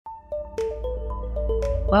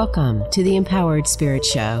Welcome to the Empowered Spirit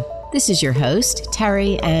Show. This is your host,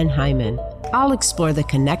 Terry Ann Hyman. I'll explore the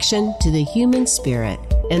connection to the human spirit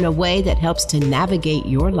in a way that helps to navigate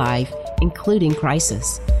your life, including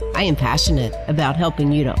crisis. I am passionate about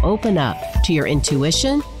helping you to open up to your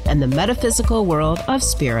intuition and the metaphysical world of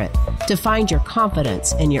spirit to find your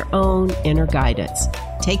confidence and your own inner guidance.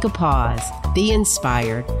 Take a pause, be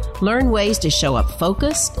inspired, learn ways to show up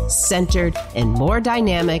focused, centered, and more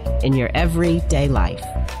dynamic in your everyday life.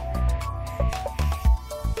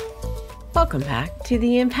 Welcome back to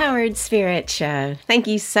the Empowered Spirit Show. Thank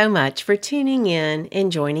you so much for tuning in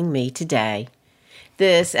and joining me today.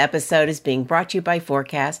 This episode is being brought to you by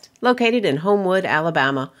Forecast, located in Homewood,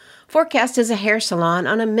 Alabama. Forecast is a hair salon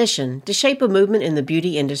on a mission to shape a movement in the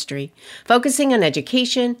beauty industry, focusing on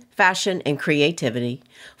education, fashion, and creativity.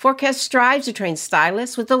 Forecast strives to train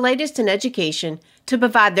stylists with the latest in education to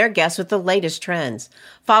provide their guests with the latest trends.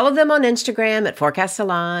 Follow them on Instagram at Forecast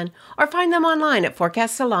Salon or find them online at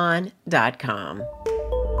forecastsalon.com.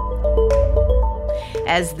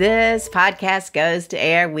 As this podcast goes to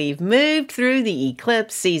air, we've moved through the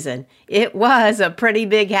eclipse season. It was a pretty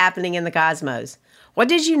big happening in the cosmos. What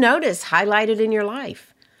did you notice highlighted in your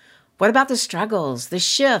life? What about the struggles, the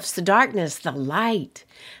shifts, the darkness, the light?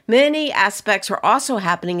 Many aspects were also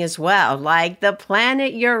happening as well, like the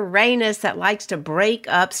planet Uranus that likes to break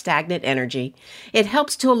up stagnant energy. It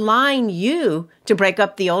helps to align you to break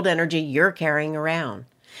up the old energy you're carrying around.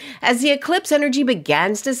 As the eclipse energy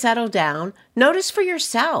begins to settle down, notice for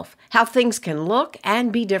yourself how things can look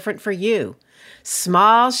and be different for you.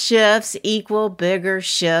 Small shifts equal bigger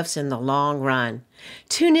shifts in the long run.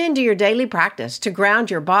 Tune into your daily practice to ground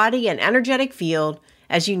your body and energetic field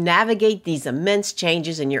as you navigate these immense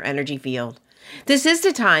changes in your energy field. This is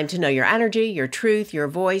the time to know your energy, your truth, your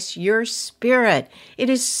voice, your spirit. It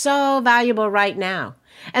is so valuable right now.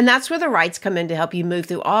 And that's where the rites come in to help you move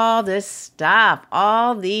through all this stuff,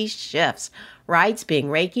 all these shifts. Rites being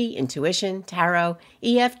Reiki, intuition, tarot,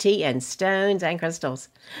 EFT, and stones and crystals.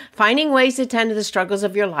 Finding ways to tend to the struggles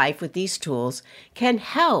of your life with these tools can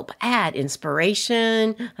help add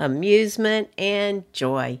inspiration, amusement, and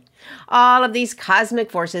joy. All of these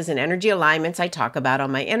cosmic forces and energy alignments I talk about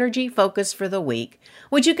on my Energy Focus for the Week,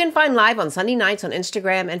 which you can find live on Sunday nights on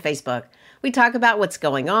Instagram and Facebook. We talk about what's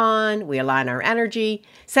going on, we align our energy,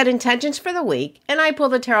 set intentions for the week, and I pull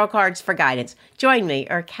the tarot cards for guidance. Join me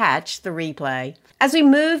or catch the replay. As we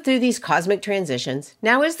move through these cosmic transitions,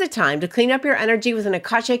 now is the time to clean up your energy with an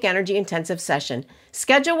Akashic Energy Intensive session.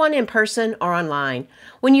 Schedule one in person or online.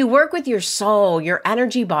 When you work with your soul, your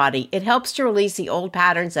energy body, it helps to release the old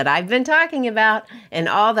patterns that I've been talking about and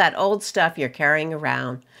all that old stuff you're carrying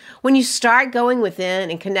around. When you start going within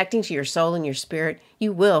and connecting to your soul and your spirit,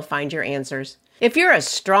 you will find your answers. If you're a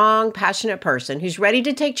strong, passionate person who's ready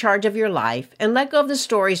to take charge of your life and let go of the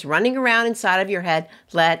stories running around inside of your head,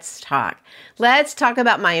 let's talk. Let's talk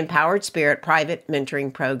about my Empowered Spirit private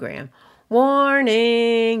mentoring program.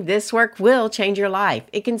 Warning, this work will change your life.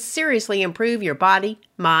 It can seriously improve your body,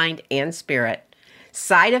 mind, and spirit.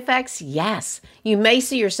 Side effects? Yes. You may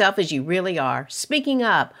see yourself as you really are, speaking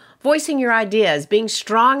up, voicing your ideas, being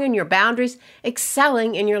strong in your boundaries,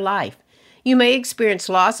 excelling in your life. You may experience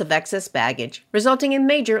loss of excess baggage, resulting in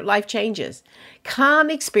major life changes. Come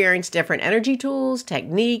experience different energy tools,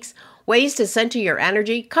 techniques, ways to center your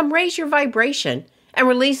energy. Come raise your vibration and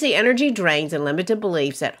release the energy drains and limited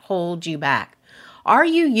beliefs that hold you back. Are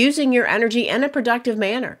you using your energy in a productive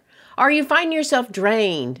manner? Are you finding yourself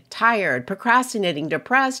drained, tired, procrastinating,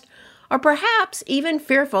 depressed, or perhaps even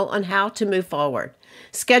fearful on how to move forward?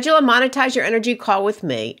 Schedule a Monetize Your Energy call with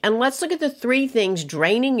me, and let's look at the 3 things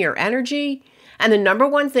draining your energy and the number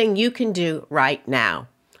 1 thing you can do right now.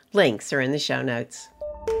 Links are in the show notes.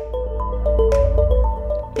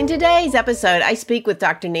 In today's episode, I speak with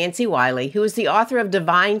Dr. Nancy Wiley, who is the author of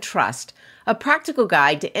Divine Trust, a practical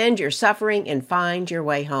guide to end your suffering and find your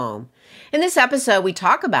way home. In this episode, we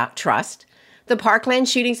talk about trust, the Parkland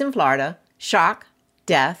shootings in Florida, shock,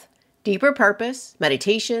 death, deeper purpose,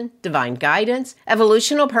 meditation, divine guidance,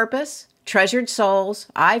 evolutional purpose, treasured souls,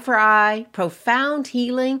 eye for eye, profound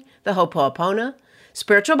healing, the Ho'oponopono,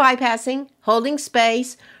 spiritual bypassing, holding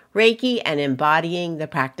space, Reiki, and embodying the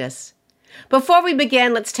practice. Before we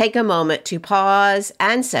begin, let's take a moment to pause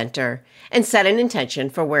and center and set an intention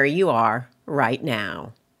for where you are right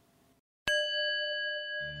now.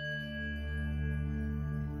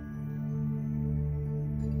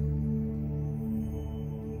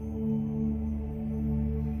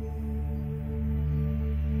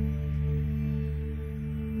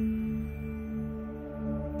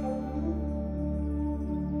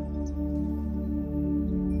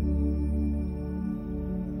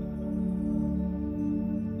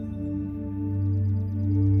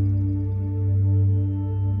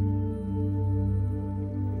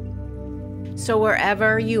 So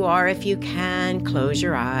wherever you are, if you can, close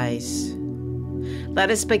your eyes.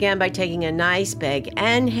 Let us begin by taking a nice big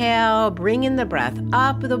inhale, bringing the breath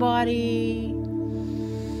up the body.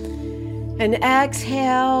 And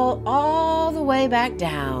exhale all the way back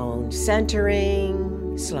down,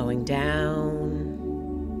 centering, slowing down.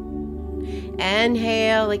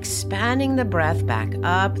 Inhale, expanding the breath back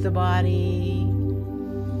up the body.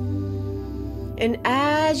 And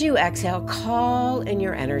as you exhale, call in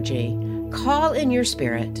your energy, call in your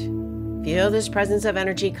spirit. Feel this presence of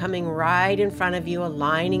energy coming right in front of you,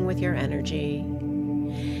 aligning with your energy.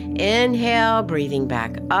 Inhale, breathing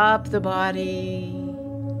back up the body.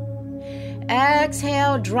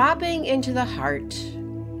 Exhale, dropping into the heart,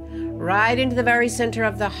 right into the very center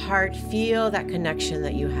of the heart. Feel that connection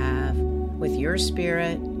that you have with your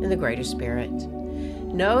spirit and the greater spirit.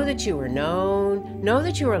 Know that you are known. Know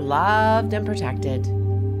that you are loved and protected.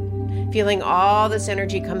 Feeling all this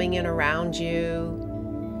energy coming in around you.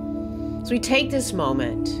 So we take this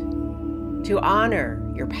moment to honor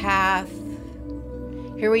your path.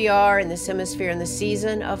 Here we are in this hemisphere in the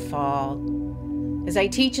season of fall. As I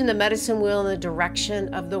teach in the medicine wheel in the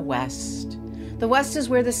direction of the west. The west is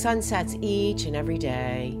where the sun sets each and every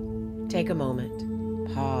day. Take a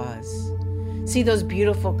moment. Pause. See those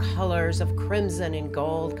beautiful colors of crimson and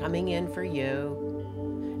gold coming in for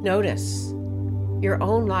you. Notice your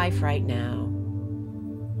own life right now.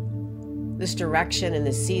 This direction in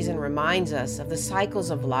this season reminds us of the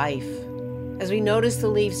cycles of life. As we notice the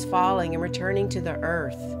leaves falling and returning to the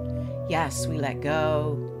earth, yes, we let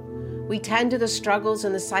go. We tend to the struggles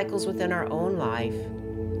and the cycles within our own life,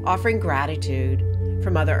 offering gratitude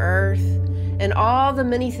for Mother Earth and all the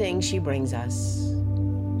many things she brings us.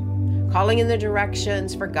 Calling in the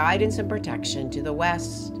directions for guidance and protection to the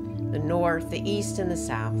west, the north, the east, and the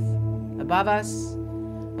south. Above us,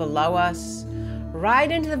 below us,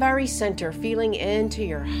 right into the very center, feeling into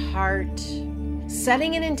your heart,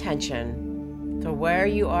 setting an intention for where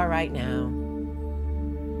you are right now.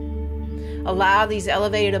 Allow these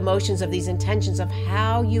elevated emotions of these intentions of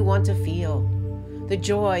how you want to feel. The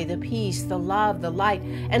joy, the peace, the love, the light,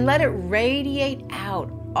 and let it radiate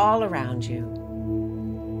out all around you.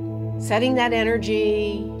 Setting that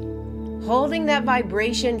energy, holding that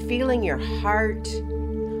vibration, feeling your heart,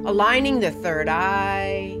 aligning the third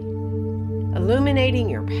eye, illuminating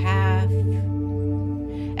your path.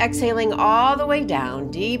 Exhaling all the way down,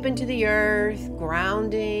 deep into the earth,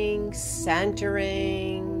 grounding,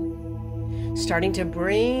 centering. Starting to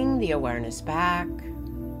bring the awareness back.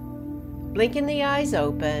 Blinking the eyes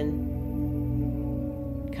open.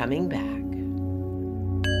 Coming back.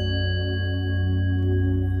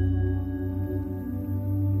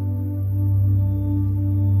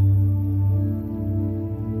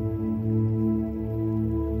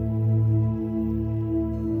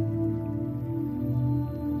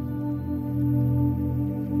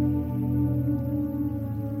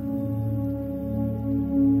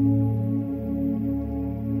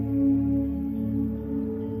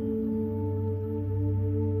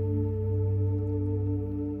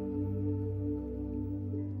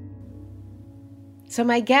 So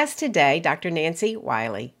my guest today, Dr. Nancy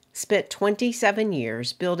Wiley, spent 27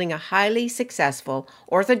 years building a highly successful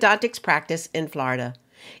orthodontics practice in Florida.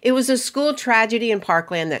 It was a school tragedy in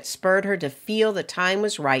Parkland that spurred her to feel the time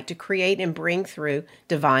was right to create and bring through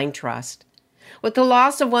divine trust. With the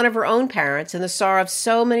loss of one of her own parents and the sorrow of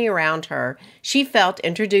so many around her, she felt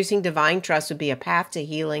introducing divine trust would be a path to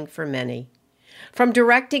healing for many. From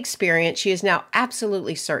direct experience, she is now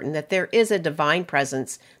absolutely certain that there is a divine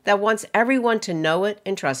presence that wants everyone to know it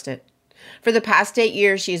and trust it. For the past 8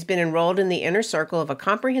 years, she has been enrolled in the inner circle of a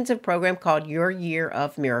comprehensive program called Your Year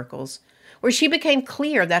of Miracles, where she became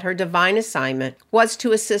clear that her divine assignment was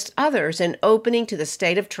to assist others in opening to the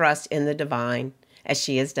state of trust in the divine, as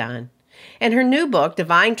she has done. In her new book,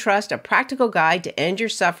 Divine Trust, A Practical Guide to End Your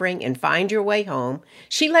Suffering and Find Your Way Home,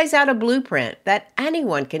 she lays out a blueprint that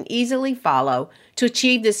anyone can easily follow to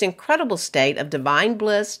achieve this incredible state of divine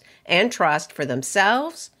bliss and trust for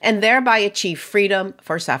themselves and thereby achieve freedom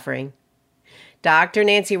for suffering. Dr.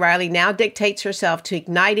 Nancy Wiley now dictates herself to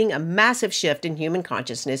igniting a massive shift in human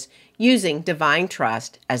consciousness using divine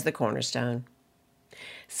trust as the cornerstone.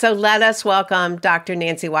 So let us welcome Dr.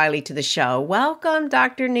 Nancy Wiley to the show. Welcome,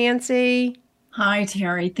 Dr. Nancy. Hi,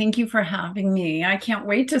 Terry. Thank you for having me. I can't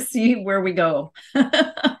wait to see where we go.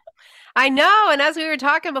 I know. And as we were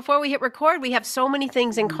talking before we hit record, we have so many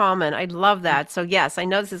things in common. I love that. So, yes, I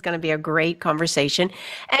know this is going to be a great conversation.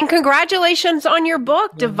 And congratulations on your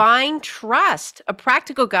book, Yeah. Divine Trust, a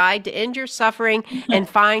practical guide to end your suffering and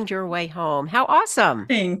find your way home. How awesome.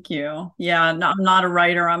 Thank you. Yeah, no, I'm not a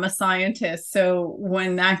writer, I'm a scientist. So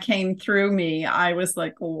when that came through me, I was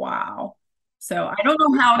like, wow. So I don't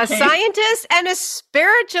know how A it came. scientist and a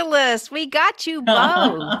spiritualist. We got you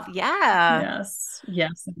both. Yeah. Yes,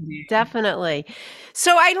 yes, indeed. Definitely.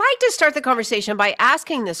 So I'd like to start the conversation by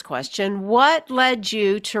asking this question. What led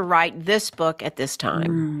you to write this book at this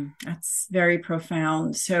time? That's very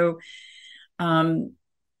profound. So um,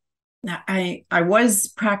 I was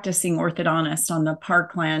practicing orthodontist on the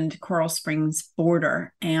Parkland Coral Springs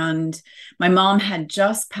border, and my mom had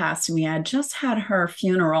just passed, and we had just had her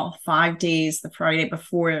funeral 5 days, the Friday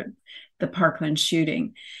before the Parkland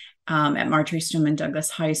shooting at Marjorie Stoneman Douglas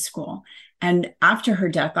High School. And after her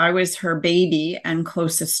death, I was her baby and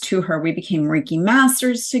closest to her. We became Reiki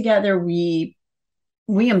masters together. We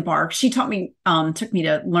embarked. She taught me, took me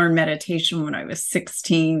to learn meditation when I was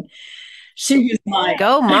 16. She was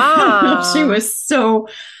Go, she mom. was so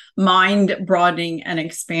mind broadening and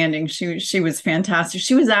expanding. She was fantastic.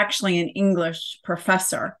 She was actually an English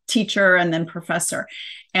professor, teacher, and then professor.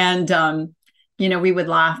 And we would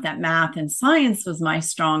laugh that math and science was my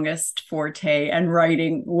strongest forte, and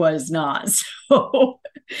writing was not. So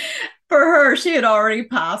for her, she had already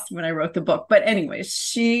passed when I wrote the book. But anyway,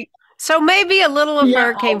 So maybe a little of yeah,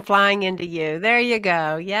 her came flying into you. There you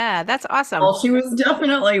go. Yeah, that's awesome. well, she was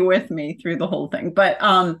definitely with me through the whole thing. But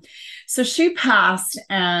so she passed,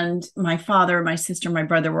 and my father, my sister, my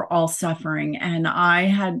brother were all suffering. And I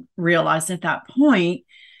had realized at that point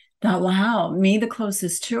that, wow, me the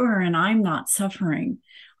closest to her, and I'm not suffering.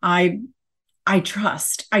 I I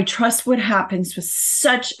trust. I trust what happens with in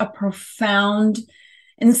such a profound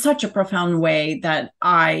way that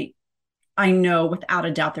I know without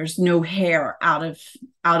a doubt there's no hair out of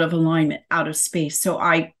alignment, out of space. So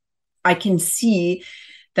I can see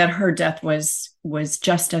that her death was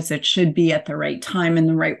just as it should be at the right time and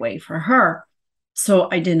the right way for her. So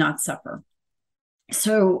I did not suffer.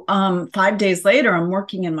 So 5 days later, I'm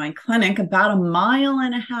working in my clinic about a mile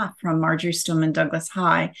and a half from Marjorie Stoneman Douglas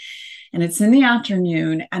High. And it's in the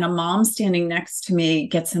afternoon, and a mom standing next to me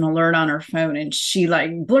gets an alert on her phone, and she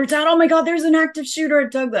like blurts out, "Oh my God, there's an active shooter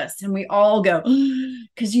at Douglas." And we all go,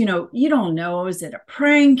 because you don't know, is it a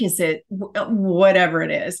prank? Is it whatever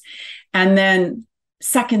it is? And then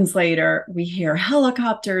seconds later, we hear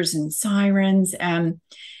helicopters and sirens. And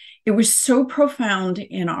it was so profound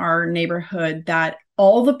in our neighborhood that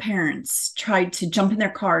all the parents tried to jump in their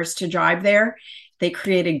cars to drive there. They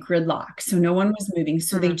created gridlock. So no one was moving.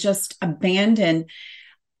 So they Mhm. just abandoned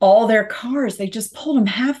all their cars. They just pulled them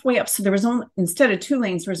halfway up. So there was only, instead of 2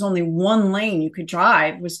 lanes, there was only 1 lane you could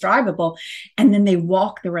drive, was drivable. And then they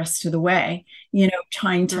walked the rest of the way,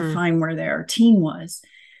 trying to Mm. find where their team was.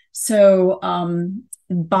 So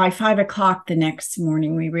by 5 o'clock the next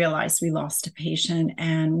morning, we realized we lost a patient,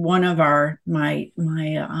 and one of my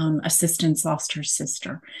assistants lost her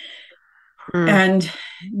sister. Mm. And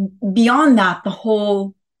beyond that,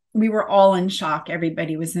 we were all in shock.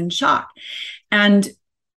 Everybody was in shock. And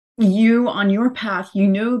you, on your path, you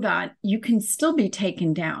know that you can still be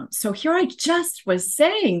taken down. So here I just was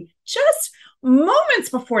saying, just moments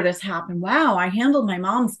before this happened, wow, I handled my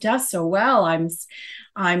mom's death so well.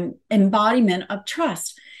 I'm embodiment of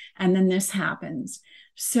trust. And then this happens.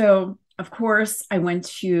 So of course I went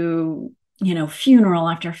to funeral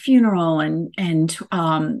after funeral, and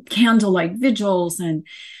candlelight vigils, and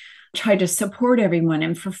tried to support everyone.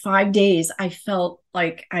 And for 5 days, I felt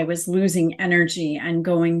like I was losing energy and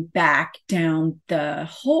going back down the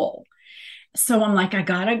hole. So I'm like,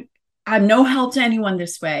 I'm no help to anyone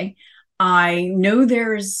this way. I know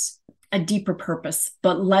there's a deeper purpose,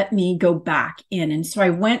 but let me go back in. And so I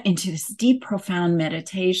went into this deep, profound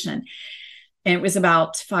meditation. And it was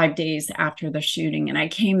about 5 days after the shooting, and I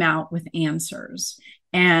came out with answers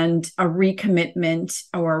and a recommitment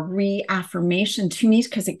or a reaffirmation to me,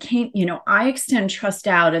 because it came, I extend trust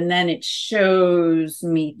out, and then it shows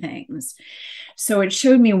me things. So it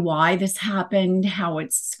showed me why this happened, how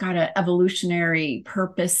it's got an evolutionary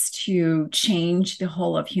purpose to change the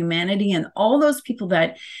whole of humanity, and all those people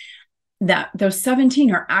that those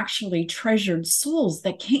 17 are actually treasured souls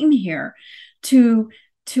that came here to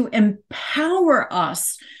empower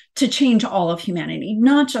us to change all of humanity,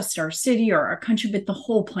 not just our city or our country, but the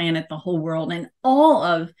whole planet, the whole world, and all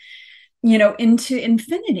of, into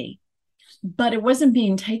infinity. But it wasn't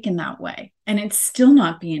being taken that way. And it's still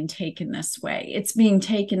not being taken this way. It's being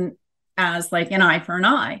taken as like an eye for an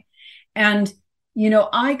eye. And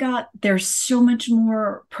there's so much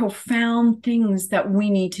more profound things that we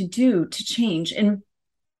need to do to change. And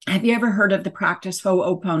have you ever heard of the practice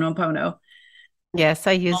Ho'oponopono? Yes,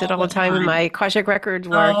 I use it All all the the time in time. my Akashic Records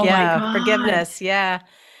work. Oh my Yeah, God. forgiveness. Yeah.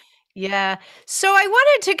 Yeah. So I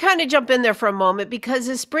wanted to kind of jump in there for a moment because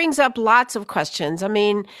this brings up lots of questions. I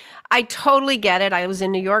mean, I totally get it. I was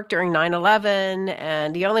in New York during 9/11,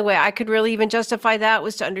 and the only way I could really even justify that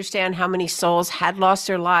was to understand how many souls had lost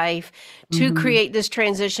their life, to Mhm. create this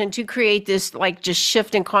transition, to create this like just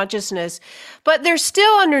shift in consciousness. But there's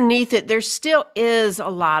still underneath it, there still is a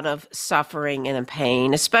lot of suffering and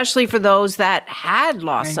pain, especially for those that had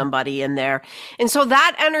lost Right. somebody in there. And so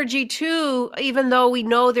that energy too, even though we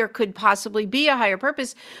know there could possibly be a higher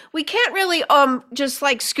purpose, we can't really just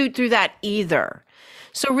like scoot through that either.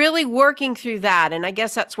 So really working through that, and I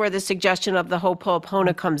guess that's where the suggestion of the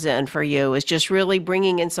Ho'oponopono comes in for you, is just really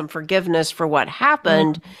bringing in some forgiveness for what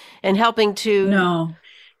happened and helping to. No,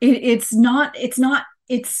 it's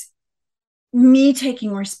me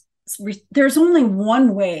taking there's only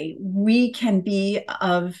one way we can be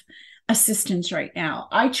of assistance right now.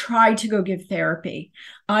 I tried to go give therapy.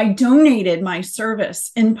 I donated my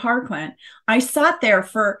service in Parkland. I sat there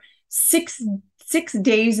for six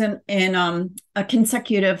days in a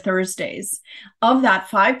consecutive Thursdays. Of that,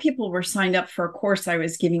 five people were signed up for a course I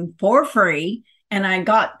was giving for free. And I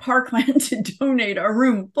got Parkland to donate a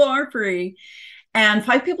room for free. And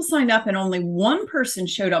five people signed up, and only one person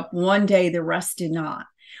showed up one day. The rest did not.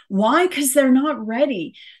 Why? Because they're not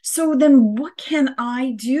ready. So then, what can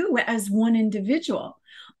I do as one individual?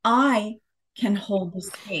 I can hold the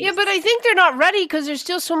Yeah, space. but I think they're not ready because there's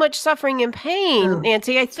still so much suffering and pain, True.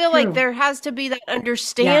 Nancy. I It's feel like true. there has to be that Yes.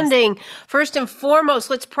 understanding. First and foremost,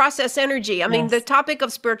 let's process energy. I mean, the Yes. topic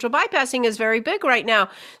of spiritual bypassing is very big right now.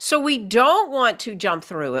 So we don't want to jump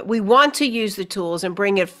through it. We want to use the tools and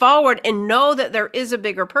bring it forward and know that there is a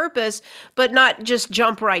bigger purpose, but not just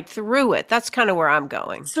jump right through it. That's kind of where I'm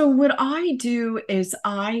going. So, what I do is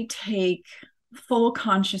I take full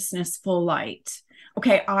consciousness, full light.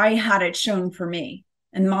 Okay, I had it shown for me,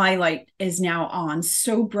 and my light is now on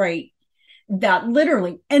so bright that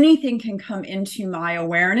literally anything can come into my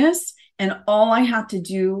awareness. And all I have to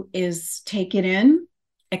do is take it in,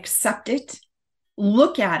 accept it,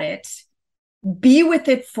 look at it, be with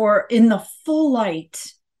it for in the full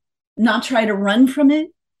light, not try to run from it,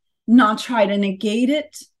 not try to negate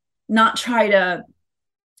it, not try to,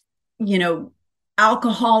 you know,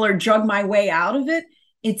 alcohol or drug my way out of it.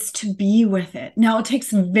 It's to be with it. Now, it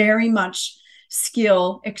takes very much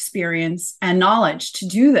skill, experience, and knowledge to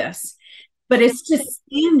do this, but it's to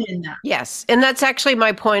stand in that. Yes. And that's actually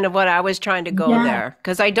my point of what I was trying to go Yeah. there.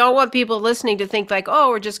 Because I don't want people listening to think like, oh,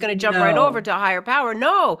 we're just going to jump right over No. to higher power.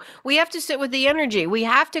 No, we have to sit with the energy. We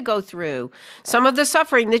have to go through some of the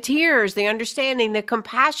suffering, the tears, the understanding, the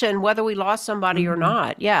compassion, whether we lost somebody or Mhm.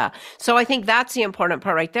 not. Yeah. So I think that's the important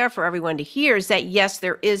part right there for everyone to hear is that, yes,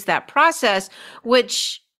 there is that process,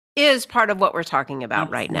 which is part of what we're talking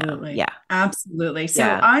about right now. Absolutely. Yeah. Absolutely. So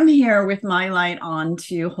Yeah. I'm here with my light on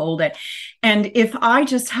to hold it. And if I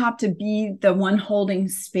just have to be the one holding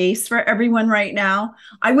space for everyone right now,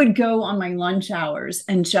 I would go on my lunch hours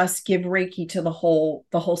and just give Reiki to the whole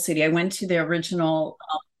city. I went to the original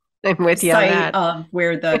I'm with you on site that. of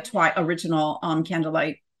where the original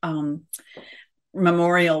candlelight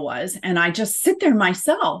memorial was, and I just sit there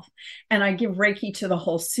myself and I give Reiki to the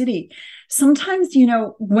whole city. Sometimes,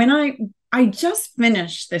 when I just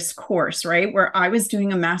finished this course, right, where I was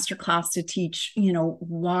doing a master class to teach,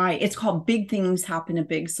 why it's called Big Things Happen to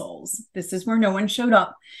Big Souls. This is where no one showed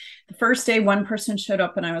up. The first day, one person showed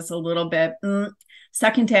up, and I was a little bit.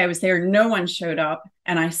 Second day, I was there, no one showed up,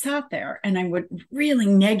 and I sat there, and I would really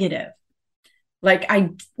negative. Like I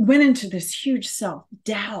went into this huge self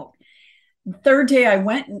doubt. Third day I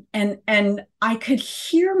went and I could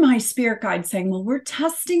hear my spirit guide saying, well, we're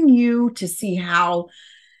testing you to see how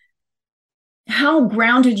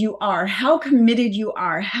grounded you are, how committed you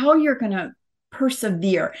are, how you're going to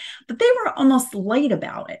persevere. But they were almost late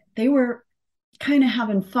about it. They were kind of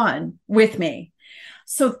having fun with me.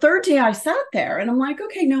 So third day I sat there and I'm like,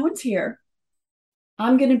 okay, no one's here.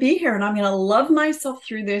 I'm going to be here and I'm going to love myself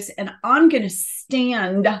through this, and I'm going to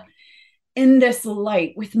stand in this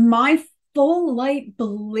light with my full light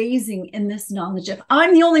blazing in this knowledge. If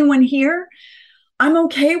I'm the only one here, I'm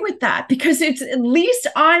okay with that because it's at least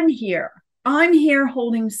I'm here. I'm here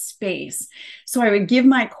holding space. So I would give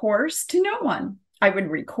my course to no one. I would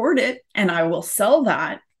record it and I will sell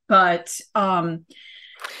that. But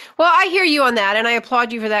Well, I hear you on that, and I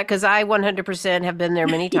applaud you for that because I 100% have been there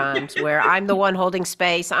many times where I'm the one holding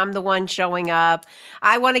space, I'm the one showing up.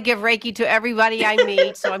 I want to give Reiki to everybody I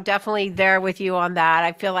meet, so I'm definitely there with you on that.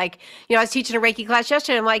 I feel like, I was teaching a Reiki class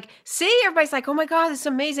yesterday. I'm like, see, everybody's like, oh my God, this is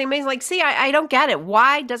amazing, amazing. Like, see, I don't get it.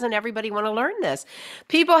 Why doesn't everybody want to learn this?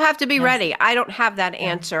 People have to be Yes. ready. I don't have that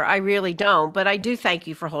Yeah. answer. I really don't, but I do thank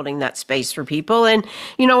you for holding that space for people. And,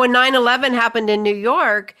 when 9/11 happened in New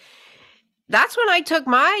York, that's when I took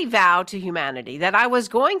my vow to humanity that I was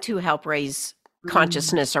going to help raise Mm.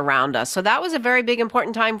 consciousness around us. So that was a very big,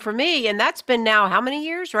 important time for me. And that's been now how many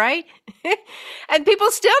years, right? And people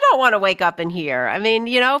still don't want to wake up and hear. I mean,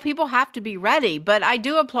 people have to be ready. But I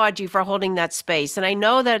do applaud you for holding that space. And I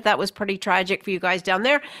know that that was pretty tragic for you guys down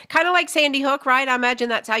there. Kind of like Sandy Hook, right? I imagine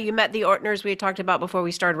that's how you met the Ortners we had talked about before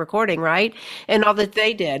we started recording, right? And all that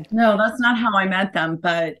they did. No, that's not how I met them,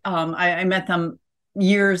 but I met them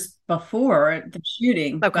years before the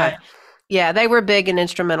shooting. But Okay. Yeah, they were big and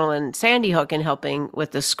instrumental in Sandy Hook in helping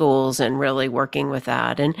with the schools and really working with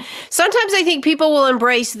that. And sometimes I think people will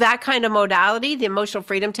embrace that kind of modality, the emotional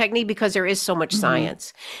freedom technique, because there is so much mhm,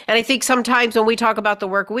 science. And I think sometimes when we talk about the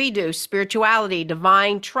work we do, spirituality,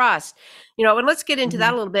 divine trust, and let's get into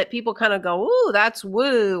that mhm. a little bit. People kind of go, "Ooh, that's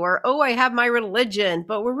woo," or "Oh, I have my religion,"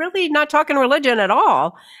 but we're really not talking religion at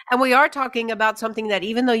all. And we are talking about something that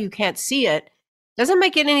even though you can't see it, doesn't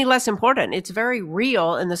make it any less important. It's very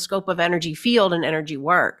real in the scope of energy field and energy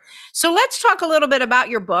work. So let's talk a little bit about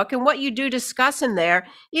your book and what you do discuss in there,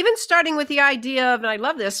 even starting with the idea of, and I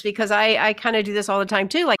love this because I kind of do this all the time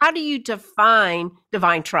too, like how do you define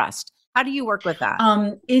divine trust? How do you work with that?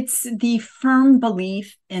 It's the firm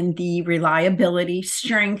belief in the reliability,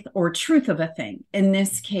 strength, or truth of a thing. In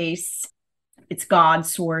this case, it's God,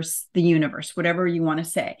 source, the universe, whatever you want to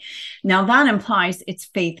say. Now that implies it's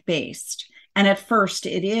faith-based. And at first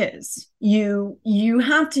it is. You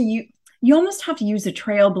have to you almost have to use a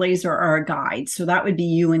trailblazer or a guide. So that would be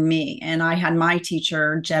you and me. And I had my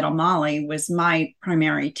teacher, Jed O'Malley, was my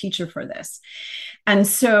primary teacher for this. And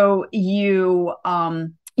so you're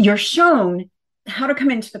shown how to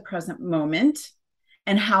come into the present moment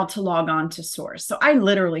and how to log on to source. So I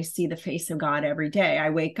literally see the face of God every day. I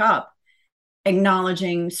wake up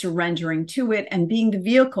acknowledging, surrendering to it, and being the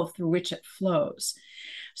vehicle through which it flows.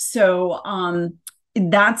 So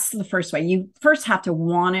that's the first way. You first have to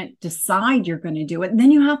want it, decide you're going to do it, and then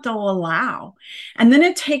you have to allow. And then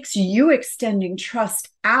it takes you extending trust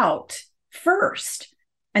out first.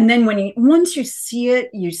 And then once you see it,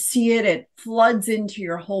 it floods into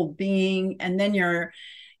your whole being, and then you're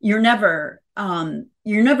never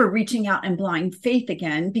reaching out in blind faith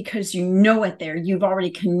again because you know it there. You've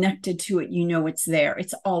already connected to it. You know it's there.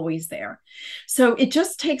 It's always there. So it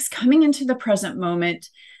just takes coming into the present moment,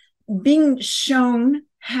 being shown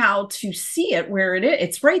how to see it where it is.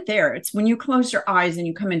 It's right there. It's when you close your eyes and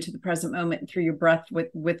you come into the present moment through your breath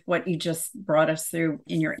with what you just brought us through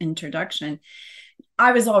in your introduction.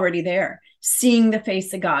 I was already there, seeing the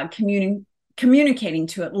face of God, communicating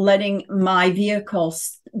to it, letting my vehicle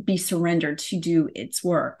be surrendered to do its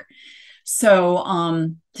work.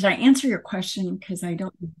 So, did I answer your question? Because I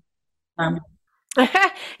don't. Um,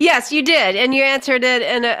 Yes, you did. And you answered it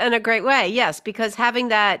in a great way. Yes, because having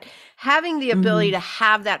the ability mhm. to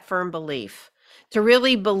have that firm belief, to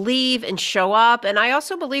really believe and show up. And I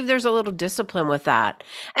also believe there's a little discipline with that.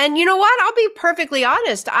 And you know what? I'll be perfectly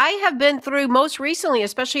honest. I have been through most recently,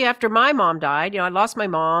 especially after my mom died. I lost my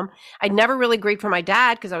mom. I never really grieved for my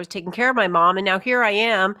dad because I was taking care of my mom. And now here I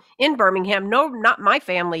am in Birmingham. No, not my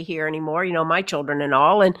family here anymore, my children and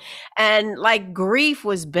all. And like grief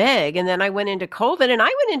was big. And then I went into COVID and I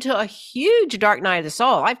went into a huge dark night of the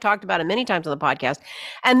soul. I've talked about it many times on the podcast.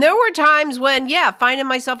 And there were times when, yeah, finding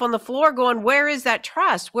myself on the floor going, where is that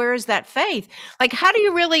trust? Where is that faith? Like, how do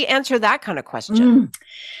you really answer that kind of question?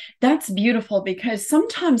 That's beautiful because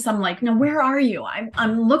sometimes I'm like, no, where are you?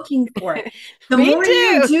 I'm looking for it. The Me more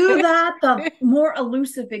you too. do that, the more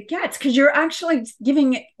elusive it gets because you're actually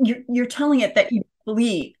giving it, you're telling it that you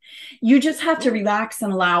believe. You just have to relax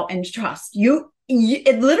and allow and trust.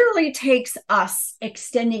 It literally takes us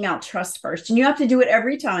extending out trust first, and you have to do it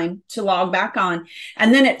every time to log back on,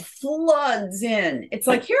 and then it floods in. It's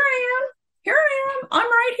like, here I am, I'm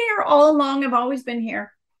right here all along. I've always been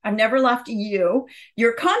here. I've never left you.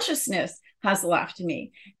 Your consciousness has left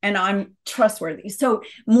me, and I'm trustworthy. So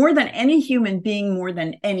more than any human being, more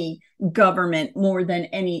than any government, more than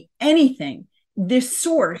anything, this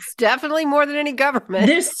source, Definitely more than any government.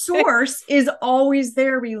 this source is always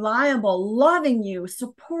there, reliable, loving you,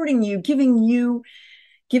 supporting you, giving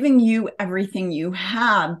you everything you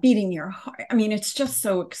have, beating your heart. I mean, it's just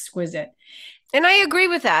so exquisite. And I agree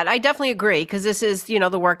with that. I definitely agree because this is,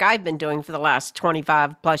 the work I've been doing for the last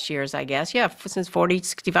 25 plus years, I guess. Yeah, since 40,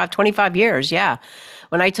 65, 25 years. Yeah.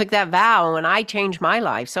 When I took that vow and when I changed my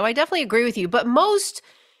life. So I definitely agree with you. But most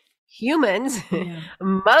humans, Yeah.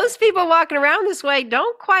 most people walking around this way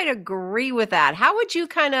don't quite agree with that. How would you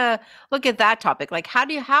kind of look at that topic? Like how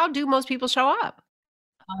do most people show up?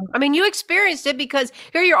 I mean, you experienced it because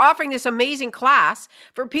here you're offering this amazing class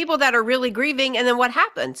for people that are really grieving. And then what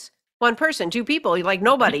happens? One person, two people, you're like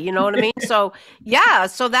nobody, you know what I mean? So, yeah,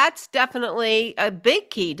 so that's definitely a big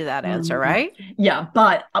key to that answer, Mhm. right? Yeah,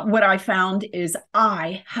 but what I found is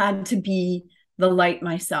I had to be the light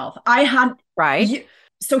myself. I had Right. you.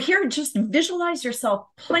 So here, just visualize yourself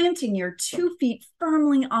planting your 2 feet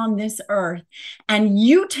firmly on this earth and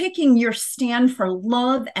you taking your stand for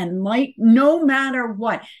love and light no matter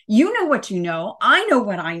what. You know what you know. I know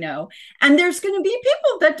what I know. And there's going to be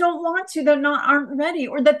people that don't want to, that aren't ready,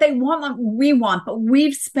 or that they want what we want. But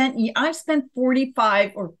I've spent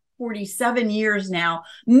 45 or 47 years now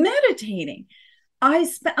meditating.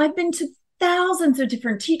 I've been to thousands of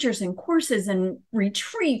different teachers and courses and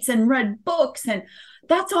retreats and read books, and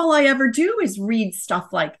that's all I ever do is read stuff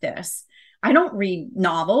like this. I don't read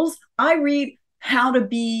novels. I read how to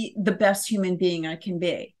be the best human being I can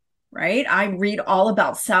be, right? I read all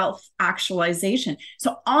about self actualization.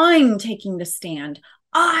 So I'm taking the stand.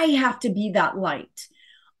 I have to be that light.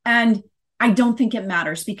 And I don't think it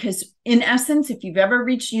matters because, in essence, if you've ever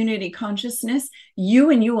reached unity consciousness, you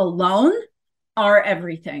and you alone are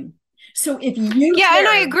everything. So if you Yeah, and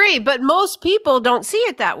I care, agree, but most people don't see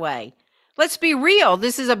it that way. Let's be real.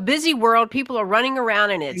 This is a busy world. People are running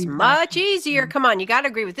around and it's much exactly. easier. Come on, you got to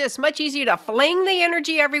agree with this. Much easier to fling the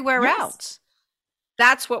energy everywhere Yes, else.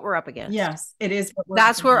 That's what we're up against. yes, it is what we're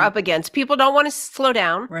That's what we're doing. up against. People don't want to slow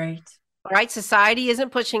down. Right. Right? Society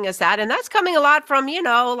isn't pushing us that. And that's coming a lot from,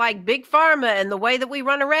 like big pharma and the way that we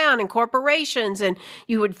run around and corporations. And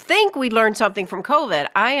you would think we'd learn something from COVID.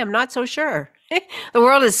 I am not so sure. The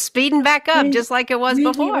world is speeding back up Wait, just like it was wait, wait,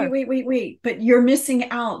 wait, before. wait, wait, wait. But you're missing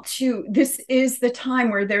out too. This is the time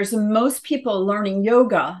where there's most people learning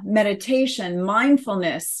yoga, meditation,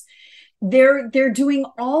 mindfulness. They're doing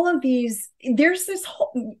all of these. There's this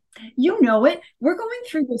whole, you know it. We're going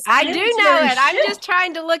through this I do know planetary it. I'm just shift.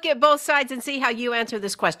 trying to look at both sides and see how you answer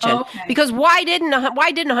this question. Okay. Because why didn't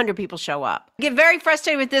 100 people show up? I get very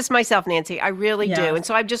frustrated with this myself, Nancy. I really do. Yes. And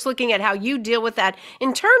so I'm just looking at how you deal with that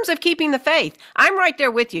in terms of keeping the faith. I'm right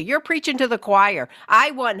there with you. You're preaching to the choir.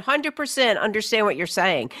 I 100% understand what you're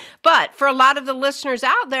saying. But for a lot of the listeners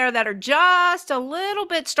out there that are just a little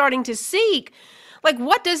bit starting to seek, like,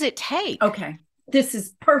 what does it take? Okay. This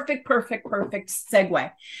is perfect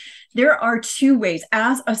segue. There are two ways.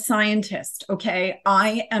 As a scientist, okay,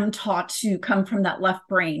 I am taught to come from that left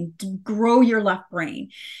brain, to grow your left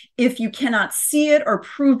brain. If you cannot see it or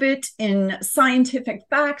prove it in scientific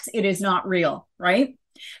facts, it is not real, right?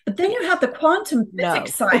 But then you have the quantum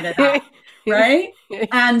physics side of that, right?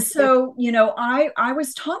 And so, I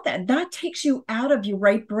was taught that takes you out of your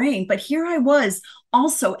right brain. But here I was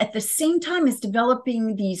also at the same time as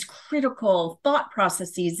developing these critical thought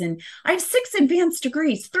processes. And I have 6 advanced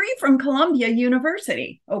degrees, 3 from Columbia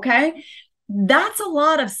University. Okay. That's a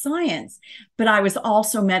lot of science. But I was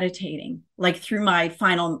also meditating, like through my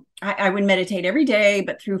I would meditate every day,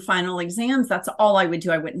 but through final exams, that's all I would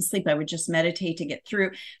do. I wouldn't sleep. I would just meditate to get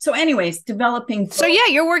through. So anyways, developing. So yeah,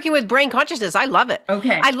 you're working with brain consciousness. I love it.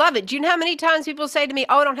 Okay. I love it. Do you know how many times people say to me,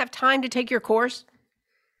 "Oh, I don't have time to take your course"?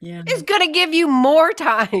 Yeah. It's going to give you more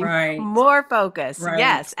time, Right. more focus. Right.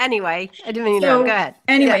 Yes. Anyway, I didn't mean to. Go ahead.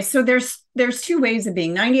 Anyway, Yeah. so there's two ways of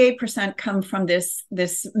being. 98% come from this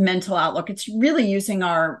mental outlook. It's really using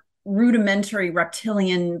our rudimentary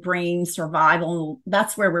reptilian brain survival.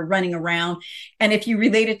 That's where we're running around. And if you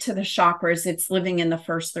relate it to the chakras, it's living in the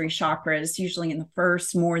first 3 chakras, usually in the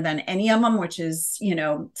first more than any of them, which is,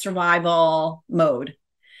 survival mode.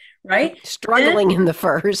 Right? Struggling in the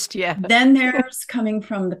first. Yeah. Then there's coming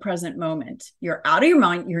from the present moment. You're out of your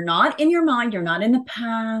mind. You're not in your mind. You're not in the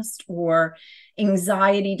past or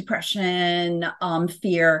anxiety, depression,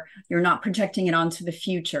 fear. You're not projecting it onto the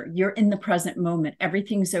future. You're in the present moment.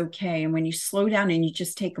 Everything's okay. And when you slow down and you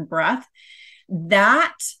just take a breath,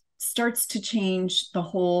 that starts to change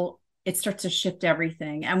it starts to shift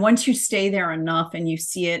everything. And once you stay there enough and you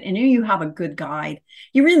see it and you have a good guide,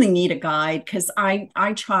 you really need a guide. Because I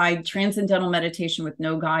tried transcendental meditation with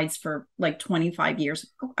no guides for like 25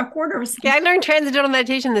 years, a quarter of a century. Yeah, I learned transcendental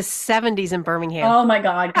meditation in the 70s in Birmingham. Oh my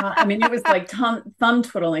God. I mean, it was like thumb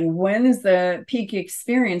twiddling. When is the peak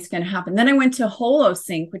experience going to happen? Then I went to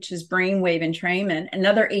Holosync, which is brainwave entrainment,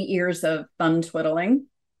 another 8 years of thumb twiddling.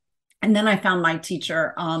 And then I found my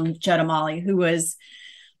teacher, Jed Amali, who was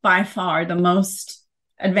by far the most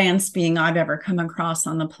advanced being I've ever come across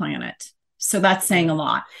on the planet. So that's saying a Yeah.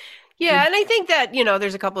 lot. Yeah, and I think that,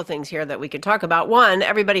 there's a couple of things here that we could talk about. One,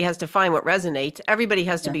 everybody has to find what resonates. Everybody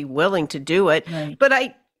has to Yeah, be willing to do it. right.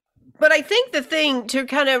 But I think the thing to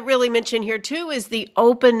kind of really mention here too is the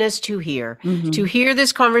openness to Hmm. hear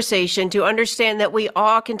this conversation, to understand that we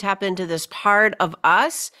all can tap into this part of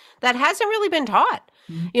us that hasn't really been taught.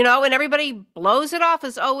 And everybody blows it off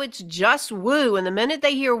as, oh, it's just woo. And the minute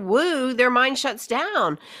they hear woo, their mind shuts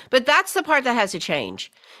down. But that's the part that has to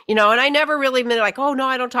change. And I never really meant like, oh, no,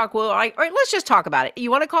 I don't talk woo. All right, let's just talk about it.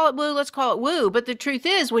 You want to call it woo? Let's call it woo. But the truth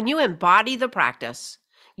is, when you embody the practice,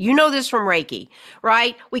 you know this from Reiki,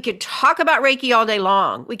 right? We could talk about Reiki all day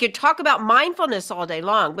long. We could talk about mindfulness all day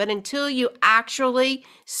long. But until you actually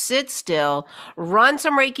sit still, run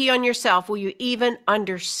some Reiki on yourself, will you even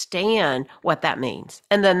understand what that means?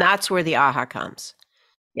 And then that's where the aha comes.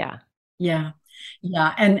 Yeah. Yeah.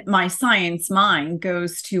 Yeah. And my science mind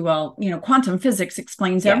goes to, well, quantum physics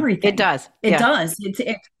explains Yeah. It everything. does. It Yeah. does.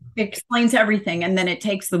 It explains everything. And then it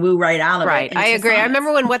takes the woo right out of Right. it I into agree. I remember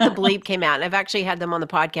science. when What the Bleep came out, and I've actually had them on the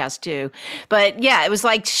podcast too. But yeah, it was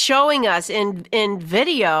like showing us in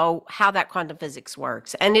video how that quantum physics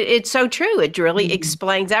works. And it's so true. It really Mhm.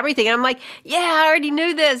 explains everything. And I'm like, yeah, I already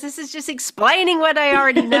knew this. This is just explaining what I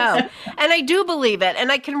already know. And I do believe it.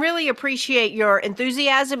 And I can really appreciate your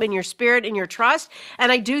enthusiasm and your spirit and your trust.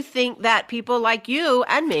 And I do think that people like you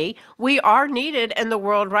and me, we are needed in the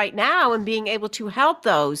world right now, and being able to help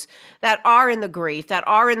those that are in the grief, that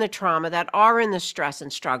are in the trauma, that are in the stress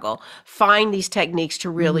and struggle, find these techniques to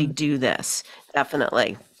really Mhm. do this.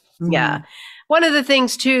 Definitely. Yeah. Mhm. One of the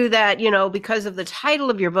things too that, because of the title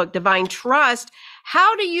of your book, Divine Trust,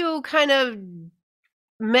 how do you kind of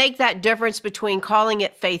make that difference between calling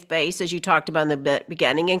it faith-based, as you talked about in the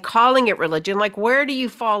beginning, and calling it religion? Like, where do you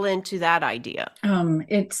fall into that idea?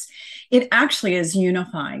 It actually is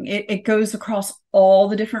unifying. It goes across all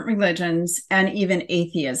the different religions and even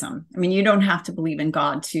atheism. I mean, you don't have to believe in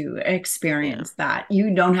God to Yeah. experience that.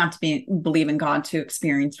 You don't have to believe in God to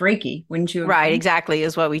experience Reiki, wouldn't you Right, agree? exactly,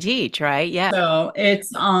 is what we teach, right? Yeah. So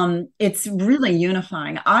it's really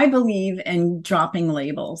unifying. I believe in dropping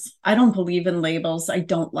labels. I don't believe in labels. I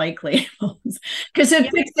don't like labels because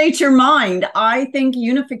it fixates your mind. I think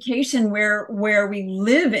unification where we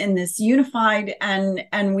live in this unified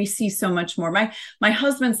and we see so much more. My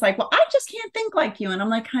husband's like, well, I just can't think like you. And I'm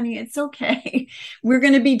like, honey, it's okay. We're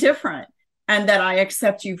going to be different. And that I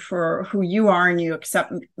accept you for who you are, and you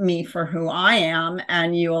accept me for who I am,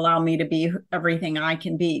 and you allow me to be everything I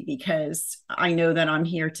can be, because I know that I'm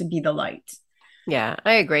here to be the light. Yeah,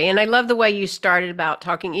 I agree. And I love the way you started about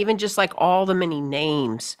talking, even just like all the many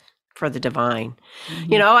names for the divine.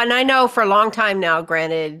 Mhm. And I know for a long time now,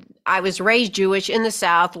 granted, I was raised Jewish in the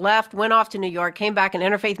South, left, went off to New York, came back an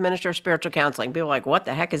interfaith minister of spiritual counseling. People are like, what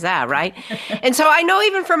the heck is that, right? And so I know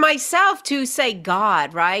even for myself to say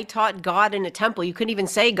God, right? Taught God in a temple. You couldn't even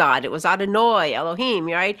say God. It was Adonai, Elohim,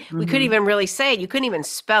 right? We couldn't Mhm. even really say it. You couldn't even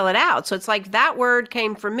spell it out. So it's like that word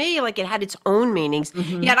came from me, like it had its own meanings.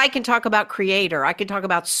 Mhm. Yet I can talk about creator, I could talk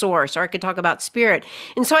about source, or I could talk about spirit.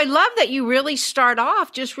 And so I love that you really start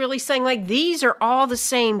off just really saying like these are all the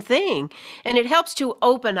same thing. And it helps to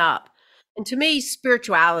open up. And to me,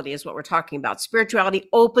 spirituality is what we're talking about. Spirituality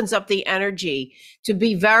opens up the energy to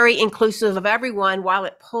be very inclusive of everyone while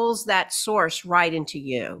it pulls that source right into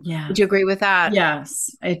you. Yeah. Would you agree with that?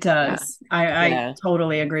 Yes, it Yeah. does. I Yeah.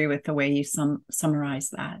 totally agree with the way you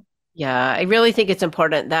summarize that. Yeah, I really think it's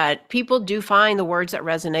important that people do find the words that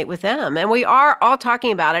resonate with them. And we are all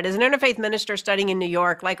talking about it. As an interfaith minister studying in New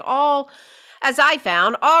York, as I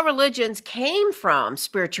found, all religions came from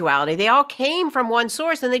spirituality. They all came from one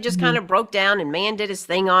source, and they just kind Mhm. of broke down, and man did his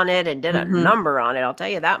thing on it and did a Mhm. number on it. I'll tell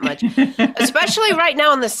you that much. Especially right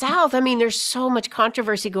now in the South. I mean, there's so much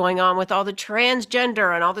controversy going on with all the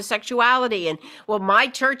transgender and all the sexuality. And well, my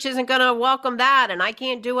church isn't going to welcome that, and I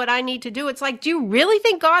can't do what I need to do. It's like, do you really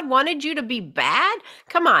think God wanted you to be bad?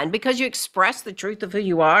 Come on, because you express the truth of who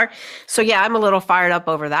you are. So yeah, I'm a little fired up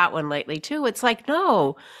over that one lately too. It's like,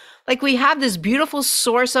 no. Like we have this beautiful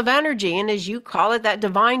source of energy, and as you call it, that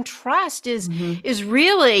divine trust is Mhm. is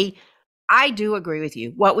really, I do agree with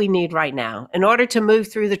you, what we need right now in order to move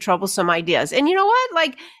through the troublesome ideas. And you know what?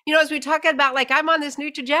 Like, as we talk about, like I'm on this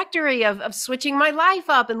new trajectory of switching my life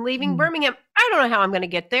up and leaving Mm. Birmingham. I don't know how I'm going to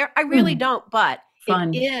get there. I really Mm. don't, but it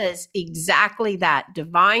Fun. is exactly that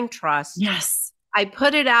divine trust. Yes. I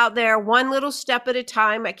put it out there one little step at a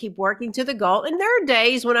time. I keep working to the goal. And there are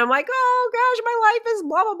days when I'm like, oh gosh, my life is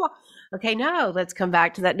blah, blah, blah. Okay, no, let's come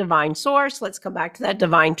back to that divine source. Let's come back to that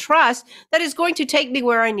divine trust that is going to take me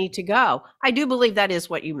where I need to go. I do believe that is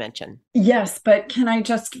what you mentioned. Yes, but can I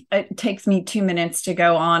just, it takes me 2 minutes to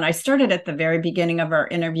go on. I started at the very beginning of our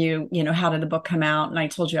interview, how did the book come out? And I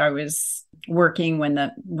told you I was working when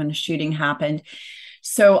the shooting happened.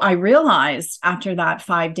 So I realized after that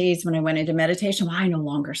 5 days when I went into meditation, well, I no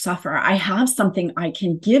longer suffer. I have something I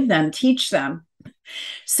can give them, teach them.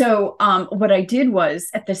 So what I did was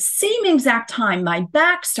at the same exact time, my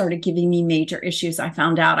back started giving me major issues. I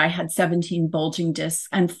found out I had 17 bulging discs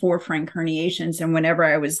and 4 frank herniations. And whenever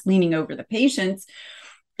I was leaning over the patients,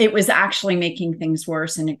 it was actually making things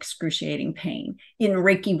worse and excruciating pain. And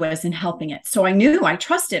Reiki wasn't helping it. So I knew, I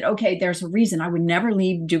trusted, okay, there's a reason I would never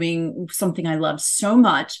leave doing something I love so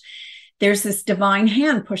much. There's this divine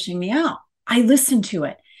hand pushing me out. I listened to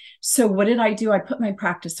it. So what did I do? I put my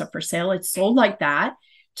practice up for sale. It sold like that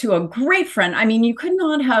to a great friend. I mean, you could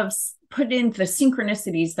not have put in the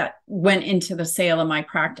synchronicities that went into the sale of my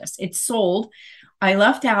practice. It sold. I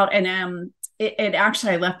left out, and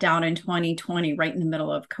I left out in 2020, right in the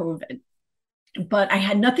middle of COVID. But I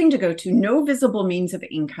had nothing to go to, no visible means of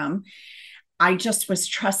income. I just was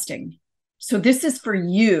trusting. So this is for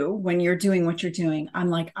you when you're doing what you're doing. I'm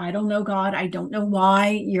like, I don't know, God. I don't know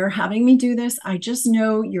why you're having me do this. I just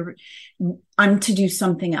know I'm to do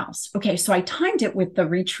something else. Okay. So I timed it with the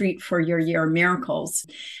retreat for your year of miracles.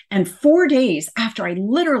 And 4 days after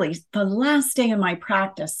the last day of my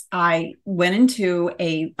practice, I went into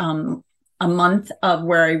a month of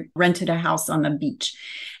where I rented a house on the beach.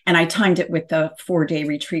 And I timed it with the 4-day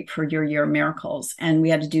retreat for your year of miracles. And we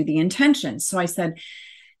had to do the intention. So I said,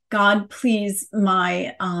 God, please,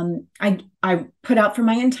 I put out for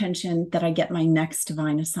my intention that I get my next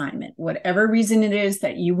divine assignment, whatever reason it is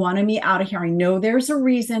that you wanted me out of here. I know there's a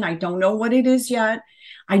reason. I don't know what it is yet.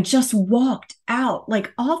 I just walked out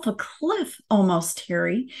like off a cliff almost,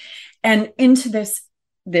 Terry, and into this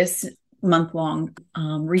month-long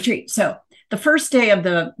retreat. So the first day of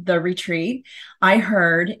the retreat, I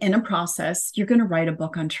heard in a process, you're going to write a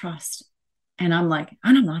book on trust. And I'm like,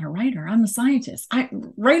 I'm not a writer. I'm a scientist.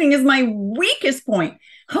 Writing is my weakest point.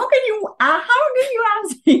 How can you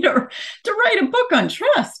ask me to write a book on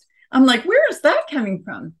trust? I'm like, where is that coming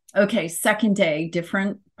from? Okay, second day,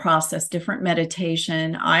 different process, different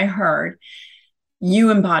meditation. I heard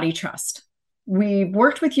you embody trust. We've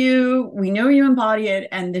worked with you. We know you embody it.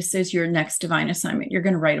 And this is your next divine assignment. You're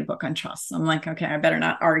going to write a book on trust. I'm like, okay, I better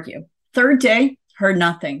not argue. Third day, heard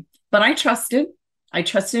nothing, but I trusted. I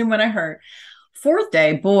trusted in what I heard. Fourth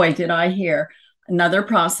day, boy, did I hear another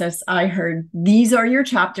process. I heard, these are your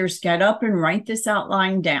chapters. Get up and write this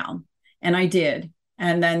outline down. And I did.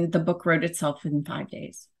 And then the book wrote itself in 5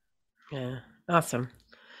 days. Yeah. Awesome.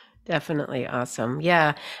 Definitely awesome.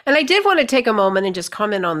 Yeah. And I did want to take a moment and just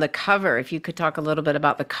comment on the cover. If you could talk a little bit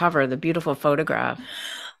about the cover, the beautiful photograph.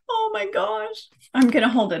 Oh my gosh. I'm going to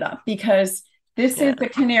hold it up because this is the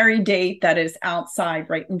canary date that is outside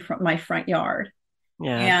right in front my front yard.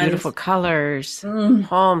 Yeah, and beautiful colors,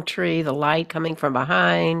 palm tree, the light coming from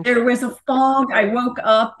behind. There was a fog. I woke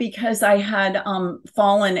up because I had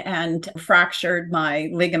fallen and fractured my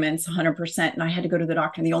ligaments 100%. And I had to go to the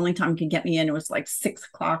doctor. And the only time he could get me in, it was like 6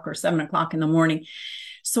 o'clock or 7 o'clock in the morning.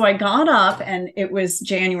 So I got up and it was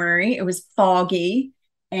January. It was foggy.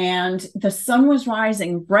 And the sun was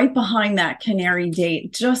rising right behind that canary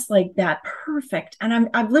date, just like that. Perfect. And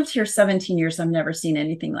I've lived here 17 years. I've never seen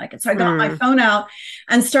anything like it. So I got my phone out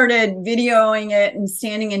and started videoing it and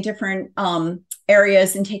standing in different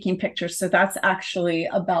areas and taking pictures. So that's actually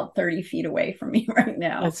about 30 feet away from me right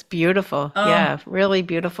now. That's beautiful. Yeah, really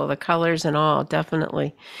beautiful. The colors and all,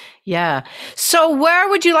 definitely. Yeah. So where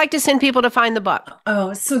would you like to send people to find the book?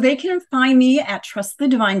 Oh, so they can find me at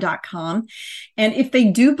trustthedivine.com. And if they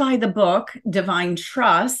do buy the book, Divine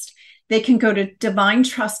Trust, they can go to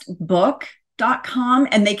divinetrustbook.com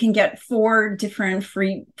and they can get 4 different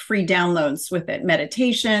free downloads with it.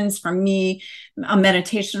 Meditations from me, a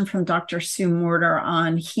meditation from Dr. Sue Morter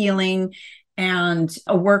on healing, and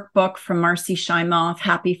a workbook from Marcy Shimoff,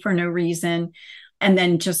 Happy for No Reason. And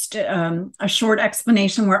then just a short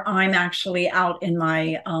explanation where I'm actually out in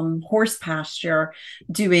my horse pasture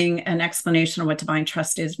doing an explanation of what Divine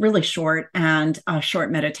Trust is, really short, and a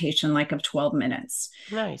short meditation like of 12 minutes.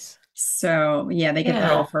 Nice. So yeah, they get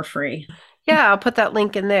that all for free. Yeah, I'll put that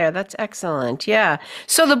link in there. That's excellent. Yeah.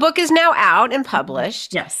 So the book is now out and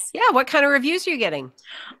published. Yes. Yeah. What kind of reviews are you getting?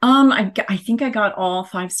 I think I got all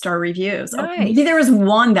 5-star reviews. Nice. Maybe there was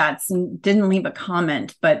one that didn't leave a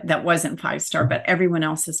comment, but that wasn't 5-star, but everyone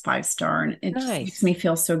else is 5-star. And it just makes me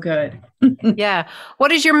feel so good. Yeah.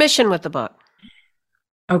 What is your mission with the book?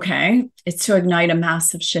 Okay. It's to ignite a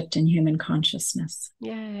massive shift in human consciousness.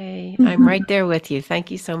 Yay. I'm right there with you. Thank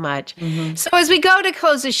you so much. So as we go to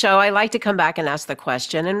close the show, I like to come back and ask the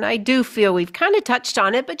question, and I do feel we've kind of touched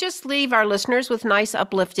on it, but just leave our listeners with nice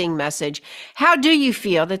uplifting message. How do you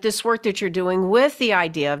feel that this work that you're doing with the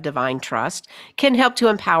idea of divine trust can help to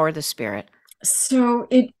empower the spirit? So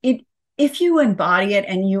if you embody it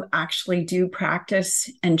and you actually do practice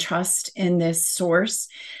and trust in this source,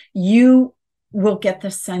 you will get the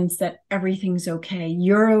sense that everything's okay.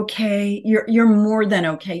 You're okay. You're more than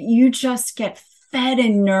okay. You just get fed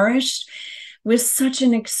and nourished with such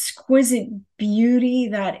an exquisite beauty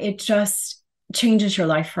that it just changes your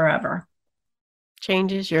life forever.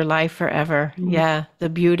 Changes your life forever. Yeah. The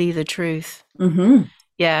beauty, the truth.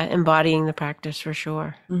 Yeah. Embodying the practice for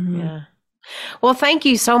sure. Yeah. Well, thank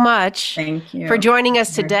you so much for joining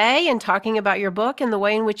us today and talking about your book and the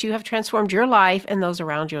way in which you have transformed your life and those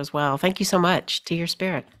around you as well. Thank you so much to your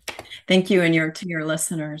spirit. Thank you. And to your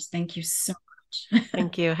listeners. Thank you so much.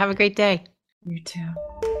 Thank you. Have a great day. You too.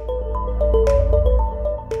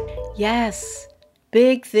 Yes,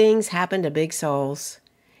 big things happen to big souls.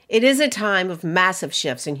 It is a time of massive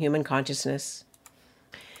shifts in human consciousness.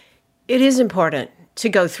 It is important to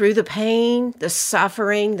go through the pain, the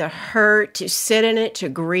suffering, the hurt, to sit in it, to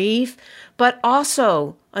grieve, but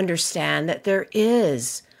also understand that there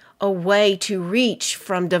is a way to reach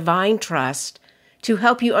from divine trust to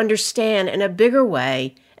help you understand in a bigger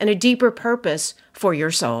way and a deeper purpose for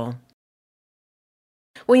your soul.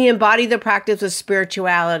 When you embody the practice of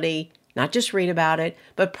spirituality, not just read about it,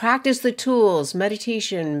 but practice the tools,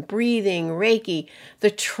 meditation, breathing, Reiki,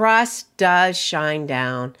 the trust does shine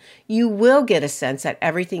down. You will get a sense that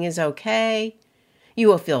everything is okay. You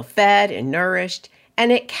will feel fed and nourished,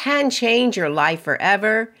 and it can change your life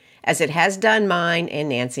forever, as it has done mine and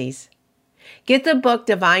Nancy's. Get the book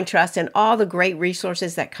Divine Trust and all the great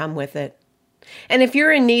resources that come with it. And if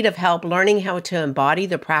you're in need of help learning how to embody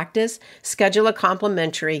the practice, schedule a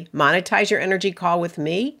complimentary Monetize Your Energy call with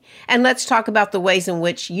me, and let's talk about the ways in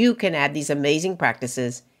which you can add these amazing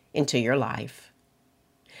practices into your life.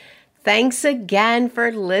 Thanks again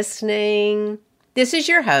for listening. This is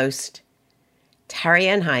your host, Terry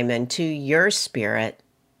Ann Hyman, to your spirit.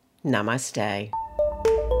 Namaste.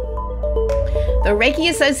 The Reiki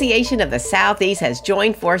Association of the Southeast has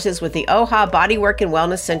joined forces with the OHA Bodywork and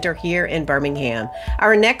Wellness Center here in Birmingham.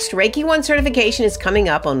 Our next Reiki 1 certification is coming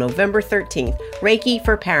up on November 13th, Reiki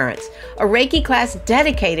for Parents, a Reiki class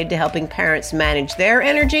dedicated to helping parents manage their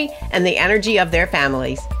energy and the energy of their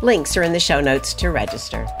families. Links are in the show notes to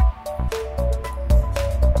register.